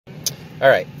All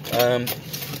right.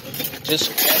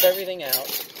 Just grab everything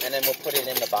out, and then we'll put it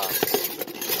in the box.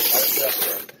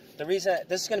 The reason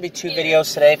this is going to be 2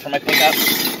 videos today for my pickup.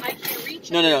 I can't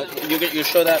reach. No. You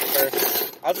show that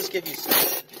first. I'll just give you some.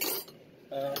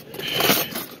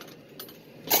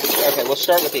 Okay, we'll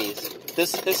start with these.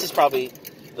 This is probably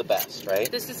the best,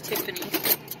 right? This is Tiffany.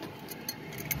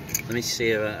 Let me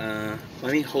see. Let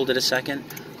me hold it a second.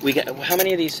 We get how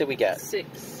many of these did we get?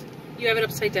 6. You have it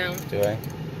upside down. Do I?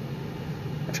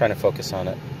 I'm trying to focus on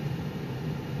it.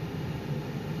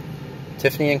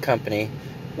 Tiffany and Company.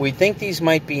 We think these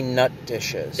might be nut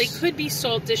dishes. They could be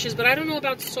salt dishes, but I don't know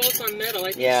about salt on metal.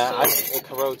 I think it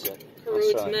corrodes it.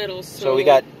 Corrodes metal. So we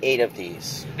got 8 of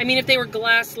these. I mean, if they were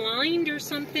glass lined or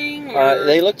something, or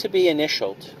they look to be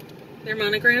initialed. They're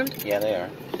monogrammed. Yeah, they are.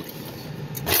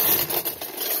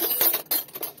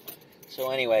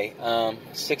 So anyway,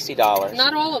 $60.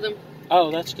 Not all of them. Oh,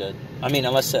 that's good. I mean,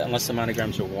 unless the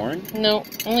monograms are worn. No,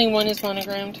 only one is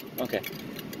monogrammed. Okay.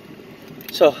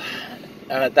 So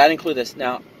that includes this.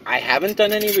 Now, I haven't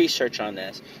done any research on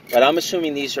this, but I'm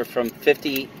assuming these are from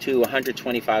 50 to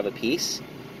 125 a piece,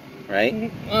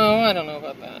 right? Oh, I don't know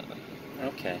about that.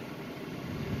 Okay.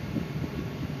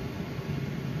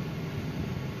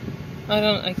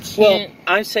 I can't. Well,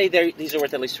 I'd say these are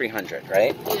worth at least 300,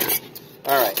 right? Yeah.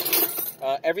 All right.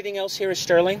 Everything else here is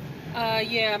sterling?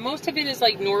 Yeah, most of it is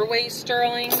like Norway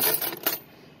sterling.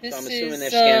 This so I'm assuming they're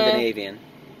Scandinavian.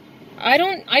 I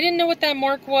didn't know what that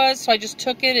mark was, so I just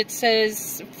took it. It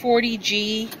says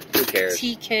 40G. Who cares?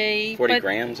 TK. 40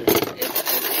 grams or something.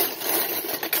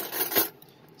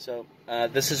 So,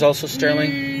 this is also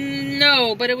sterling?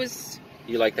 No, but it was...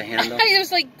 You like the handle? It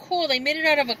was like cool. They made it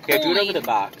out of a coin. Here, do it over the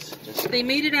box. They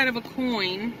made it out of a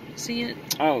coin. See it?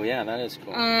 Oh, yeah, that is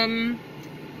cool.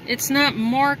 It's not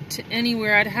marked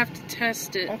anywhere. I'd have to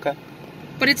test it. Okay.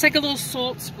 But it's like a little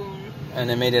salt spoon. And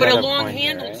they made it out of a coin. But a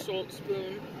long-handled salt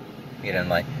spoon. You didn't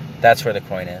like... That's where the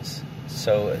coin is.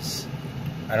 So it's...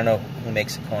 I don't know who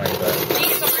makes a coin, but...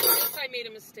 These aren't... This I made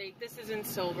a mistake. This is in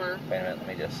silver. Wait a minute, let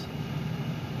me just...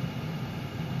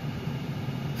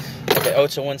 Okay, oh,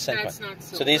 it's a 1 cent coin. That's not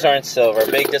silver. So these aren't silver.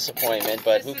 Big disappointment,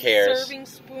 but who cares? This serving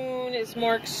spoon is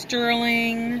marked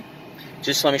sterling.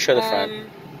 Just let me show the front.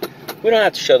 We don't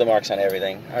have to show the marks on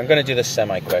everything. I'm going to do this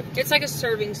semi-quick. It's like a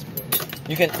serving spoon.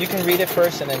 You can read it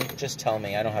first and then just tell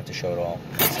me. I don't have to show it all.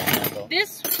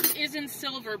 This is in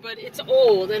silver, but it's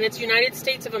old, and it's United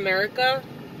States of America.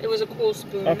 It was a cool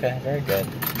spoon. Okay, very good.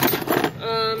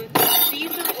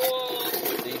 These are all...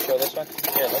 Did you show this one?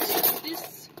 Here,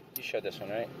 let's... You showed this one,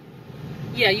 right?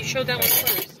 Yeah, you showed that one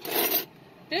first.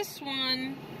 This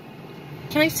one,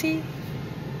 can I see?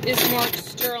 Is marked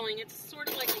sterling. It's sort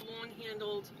of like a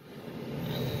long-handled...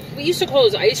 We used to call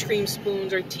those ice cream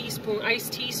spoons or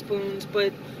iced teaspoons,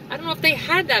 but I don't know if they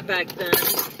had that back then.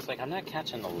 It's like I'm not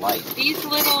catching the light. These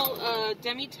little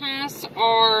demi-tasse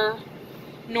are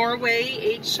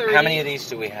Norway H30. How many of these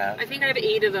do we have? I think I have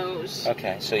 8 of those.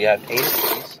 Okay, so you have 8 of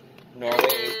these. Norway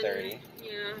H30.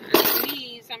 Yeah, and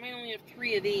these, I might only have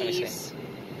 3 of these.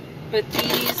 But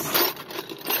these...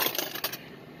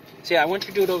 See, I want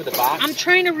you to do it over the box. I'm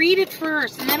trying to read it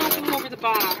first, and then I'll do it over the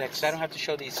box. Yeah, because I don't have to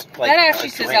show these, like, that actually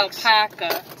says drinks.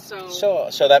 alpaca,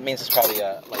 So that means it's probably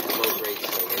a low-grade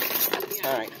silver. Yeah.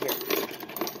 All right, here.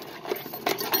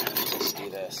 Let's do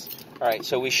this. All right,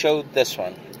 so we showed this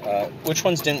one. Which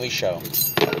ones didn't we show?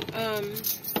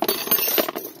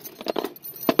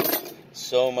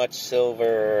 So much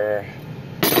silver.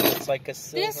 It's like a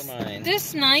silver mine.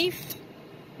 This knife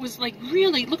was like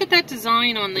really, look at that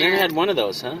design on there. You never had one of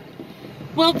those, huh?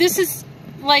 Well, this is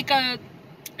like a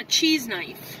cheese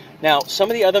knife. Now, some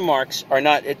of the other marks are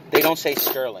not, they don't say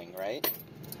sterling, right?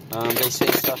 They say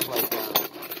stuff like,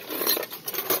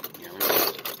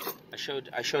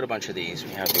 I showed a bunch of these.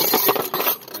 We have these.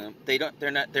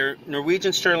 They're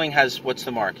Norwegian sterling has, what's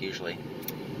the mark usually?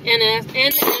 NM.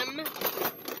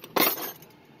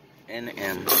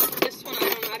 NM. This one, I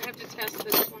don't know, I'd have to test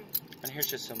this one. And here's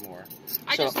just some more.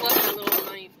 I just love that little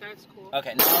knife. That's cool.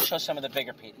 Okay, now I'll show some of the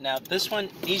bigger pieces. Now, this one,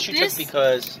 these you took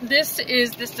because... This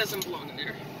doesn't belong in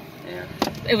there. Yeah.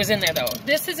 It was in there, though.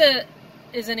 This is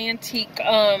an antique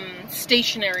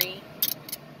stationery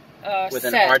with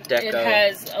set. An Art Deco. It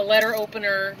has a letter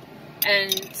opener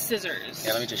and scissors.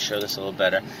 Yeah, let me just show this a little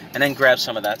better. And then grab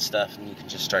some of that stuff, and you can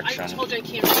just start showing. I told you I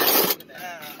can't remember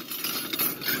that.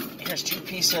 Here's 2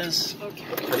 pieces. Okay.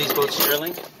 Are these both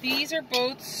sterling? These are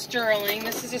both sterling.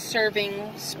 This is a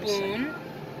serving spoon.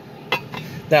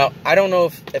 Now, I don't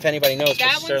know if anybody knows,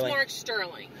 that but sterling... one's marked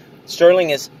sterling.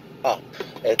 Sterling is up.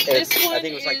 This one I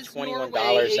think it was like $21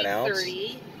 Norway an ounce.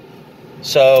 $8.30.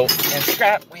 So, in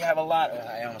scrap, we have a lot...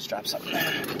 I almost dropped something.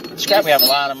 In scrap, we have a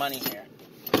lot of money here.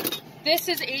 This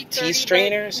is 830. Tea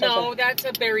strainer or something? No, that's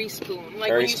a berry spoon. Like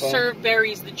berry when you spoon? serve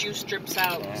berries, the juice drips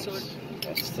out. Yes. So it's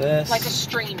What's this? like a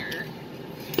strainer.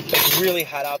 It's really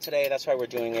hot out today. That's why we're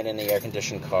doing it in the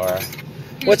air-conditioned car.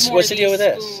 Here's What's the deal with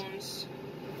this? spoons.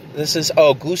 This is,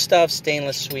 Gustav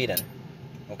Stainless Sweden.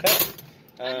 Okay.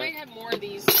 I might have more of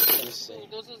these. Let me see.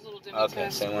 Those are little Okay,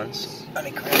 same ones. Let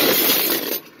me grab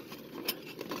it.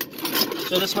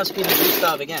 So this must be the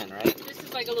Gustav again, right? This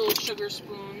is like a little sugar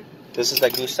spoon. This is the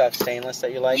Gustav Stainless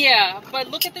that you like? Yeah, but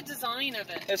look at the design of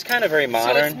it. It's kind of very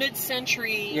modern. So it's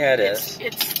mid-century. Yeah, it is.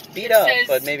 It's beat up, says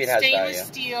but maybe it has value. stainless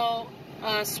steel,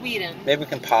 Sweden. Maybe we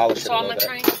can polish it So a I'm little bit.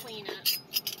 trying to clean it.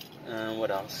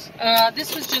 What else?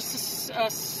 This was just a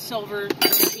silver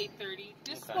 830.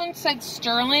 This one said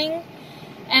sterling,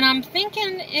 and I'm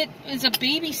thinking it is a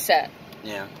baby set.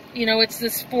 Yeah. You know, it's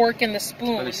this fork and the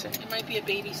spoon. Let me see. It might be a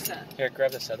baby set. Here,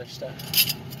 grab this other stuff.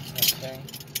 Okay.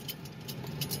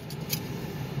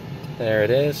 There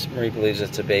it is. Marie believes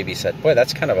it's a baby set. Boy,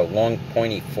 that's kind of a long,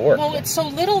 pointy fork. Well, it's so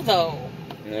little, though.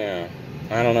 Yeah.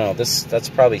 I don't know. That's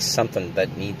probably something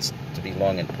that needs to be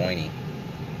long and pointy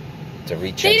to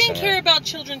reach. They didn't care about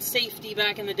children's safety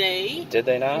back in the day. Did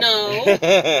they not? No.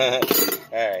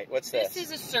 All right. What's this? This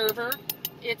is a server.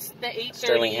 It's the 830.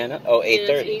 Sterling handle? Oh,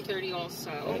 830. It's 830 also.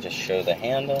 Let me just show the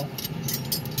handle.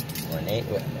 Ornate.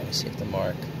 Let me see if the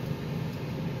mark.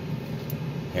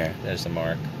 Here, there's the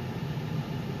mark.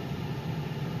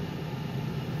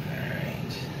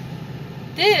 Alright.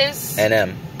 This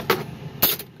NM.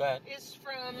 Go ahead. is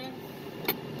from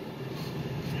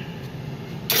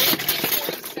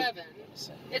 1947.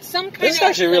 It's some kind This is of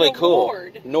actually really cool.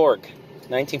 award. Norg,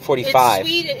 1945. It's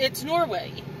Sweden. It's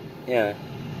Norway. Yeah.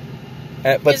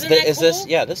 But Isn't that is cool? this?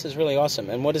 Yeah, this is really awesome.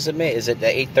 And what does it make? Is it the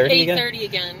 830 again? 830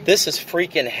 again. This is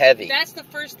freaking heavy. That's the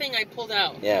first thing I pulled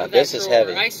out. Yeah, of this that is drawer.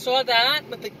 heavy. I saw that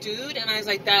with the dude, and I was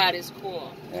like, "That is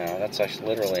cool." Yeah, that's actually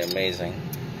literally amazing.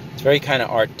 It's very kind of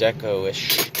Art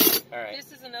Deco-ish. All right.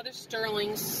 This is another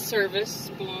sterling service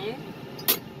spoon.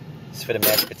 It's for the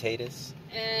mashed potatoes.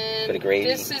 And For the gravy.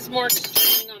 this is more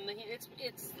sterling on the.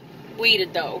 It's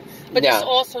weighted though, but Yeah. this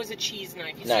also is a cheese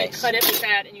knife. So Nice. you cut it with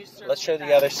that, and you serve. Let's show with the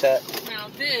that. other set. Now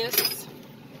this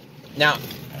Now,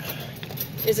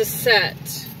 is a set,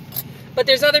 but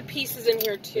there's other pieces in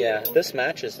here too. yeah, this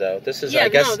matches though. This is, Yeah, I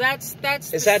guess. no, that's.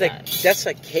 Is the that set. that's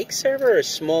a cake server or a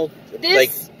small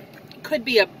This could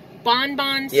be a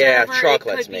bonbon Yeah, server.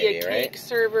 chocolates it could be maybe, a right? cake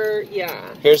server.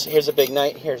 Yeah. Here's a big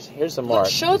knife. Here's the mark.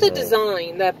 Look, show the Right.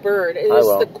 design. That bird. It I is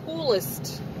will. the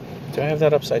coolest. Do I have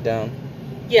that upside down?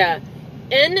 Yeah.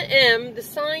 NM, the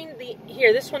sign,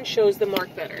 here, this one shows the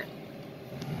mark better.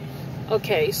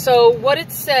 Okay, so what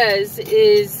it says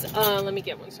is, let me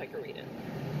get one so I can read it.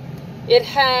 It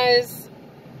has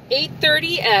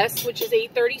 830S, which is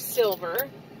 830 silver.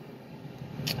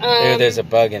 There's a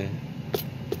bug in.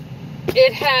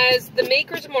 It has the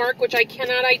maker's mark, which I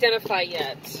cannot identify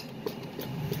yet.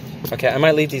 Okay, I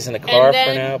might leave these in the car then-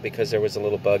 for now because there was a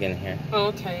little bug in here.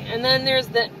 Okay, and then there's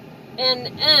the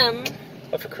NM,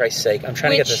 Oh, for Christ's sake, I'm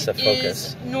trying to get this to which focus.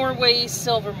 is Norway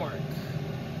silver mark.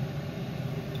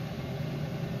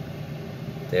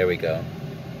 There we go.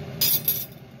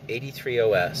 83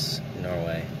 OS,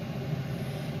 Norway.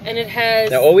 And it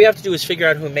has... Now, all we have to do is figure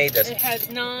out who made this. It has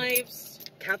knives.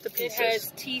 Count the It pieces.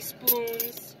 has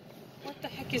teaspoons. What the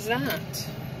heck is that?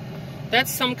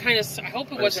 That's some kind of... I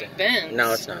hope it wasn't bent.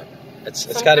 No, it's not. It's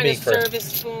Some got to kind be of for service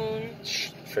spoon.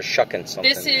 shucking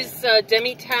something. This is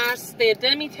demi-tasse. They have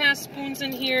demi-tasse spoons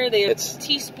in here. They have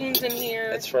teaspoons in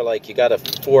here. It's for like, you got a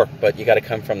fork, but you got to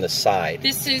come from the side.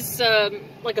 This is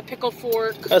like a pickle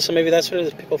fork. Oh, so maybe that's what it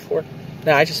is, pickle fork?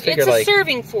 No, I just figure It's a like...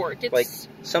 serving fork. It's, like,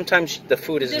 sometimes the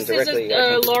food isn't this directly...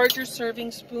 is a larger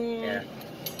serving spoon. Yeah.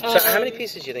 So how many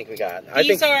pieces do you think we got? I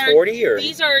think are 40 or...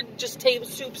 These are just table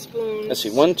soup spoons. Let's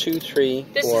see, 1, 2, 3,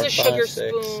 This 4, is a 5, sugar 6,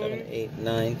 spoon. 7, 8,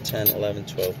 9, 10, 11,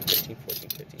 12, 13, 14,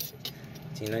 15, 16,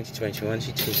 18, 19, 20, 21,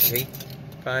 22, 23,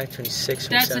 25, 26,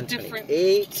 27,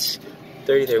 28,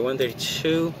 30, 31,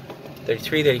 32,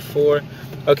 33, 34.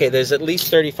 Okay, there's at least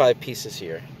 35 pieces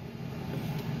here.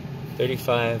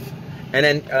 35. And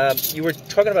then you were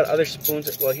talking about other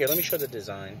spoons. Well, here, let me show the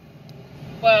design.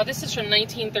 Wow, this is from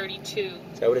 1932.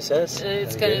 Is that what it says?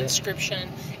 It's got an inscription.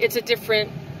 It's a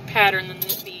different pattern than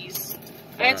these.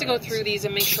 I had to go through these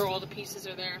and make sure all the pieces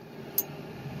are there.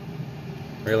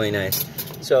 Really nice.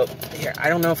 So, here, I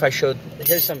don't know if I showed...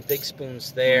 Here's some big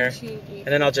spoons there. 1, 2, 3, And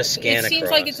then I'll just scan across. It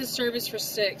seems like it's a service for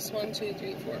 6. 1, 2,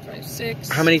 3, 4, 5, 6.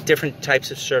 How many different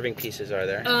types of serving pieces are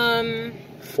there? 4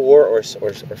 4 or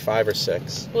 5 or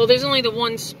 6? Well, there's only the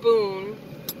one spoon.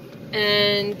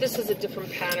 And this is a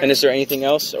different pattern. And is there anything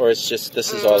else, or it's just,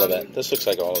 this is all of it? This looks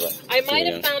like all of it. I might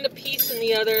have found a piece in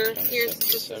the other.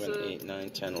 Here's 7, 8, 9,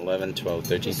 10, 11, 12,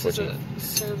 13, 14,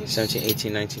 17,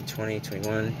 18, 19, 20,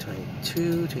 21,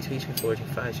 22, 23, 24,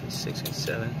 25, 26,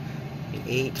 27,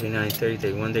 28, 29, 30,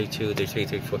 31, 32, 33,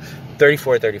 34,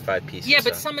 34, 35 pieces. Yeah,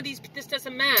 but some of these, this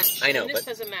doesn't match. I know, and this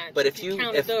doesn't match. But if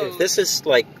this is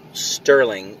like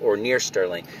sterling or near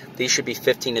sterling, these should be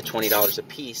 $15 to $20 a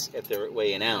piece if they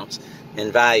weigh an ounce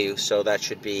in value. So that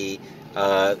should be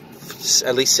at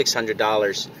least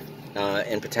 $600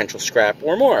 in potential scrap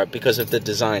or more because of the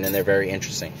design, and they're very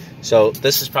interesting. So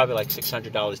this is probably like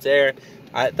 $600 there.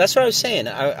 That's what I was saying.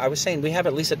 I was saying we have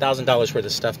at least $1,000 worth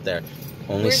of stuff there.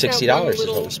 Only $60 is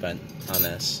what we spent on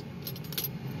this.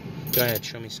 Go ahead,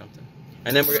 show me something.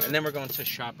 And then we're going to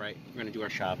shop, right? We're going to do our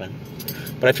shopping.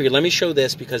 But I figured let me show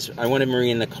this because I wanted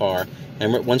Marie in the car.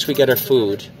 And once we get our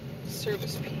food,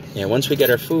 service piece. Yeah, once we get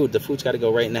our food, the food's got to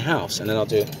go right in the house. And then I'll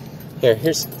do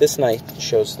here's this knife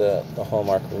shows the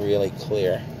hallmark really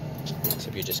clear.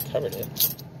 Except you just covered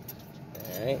it.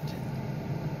 All right.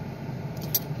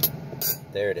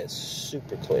 There it is,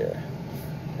 super clear.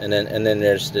 And then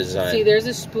there's the design. See, there's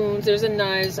the spoons, there's the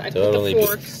knives. I put the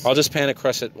forks. I'll just pan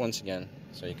across it once again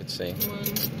so you can see. 1,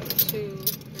 2,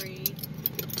 3.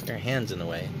 Your hand's in the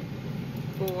way.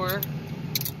 4, 5.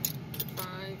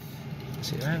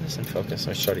 See, do I have this in focus?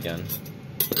 Let's start again.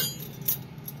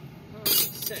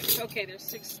 6. Okay, there's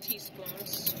 6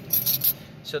 teaspoons.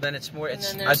 So then it's more.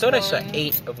 I thought I saw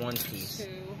 8 of one piece. 2.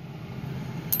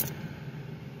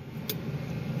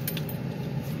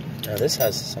 Oh, this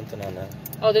has something on that.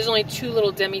 Oh, there's only 2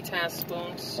 little demi-tasse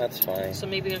spoons. That's fine. So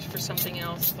maybe there's for something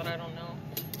else, but I don't know.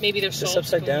 Maybe there's salt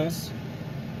upside spoons. down?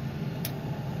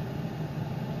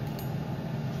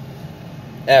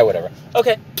 Yeah, whatever.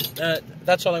 Okay,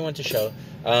 that's all I want to show.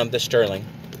 The sterling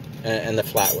and the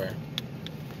flatware.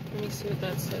 Let me see what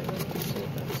that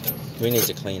says. We need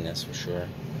to clean this for sure.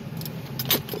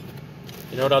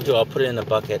 You know what I'll do? I'll put it in the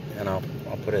bucket and I'll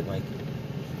put it like.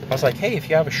 I was like, hey, if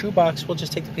you have a shoebox, we'll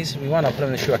just take the pieces we want. I'll put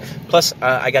them in the shoebox. Plus,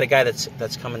 I got a guy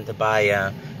that's coming to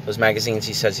buy those magazines.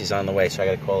 He says he's on the way, so I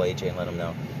got to call AJ and let him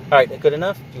know. All right, good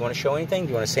enough? Do you want to show anything? Do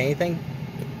you want to say anything?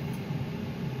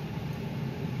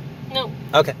 No.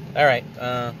 Okay, all right.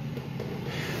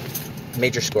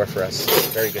 Major score for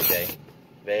us. Very good day.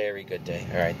 Very good day.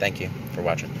 All right, thank you for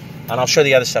watching. And I'll show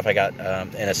the other stuff I got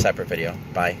in a separate video.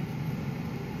 Bye.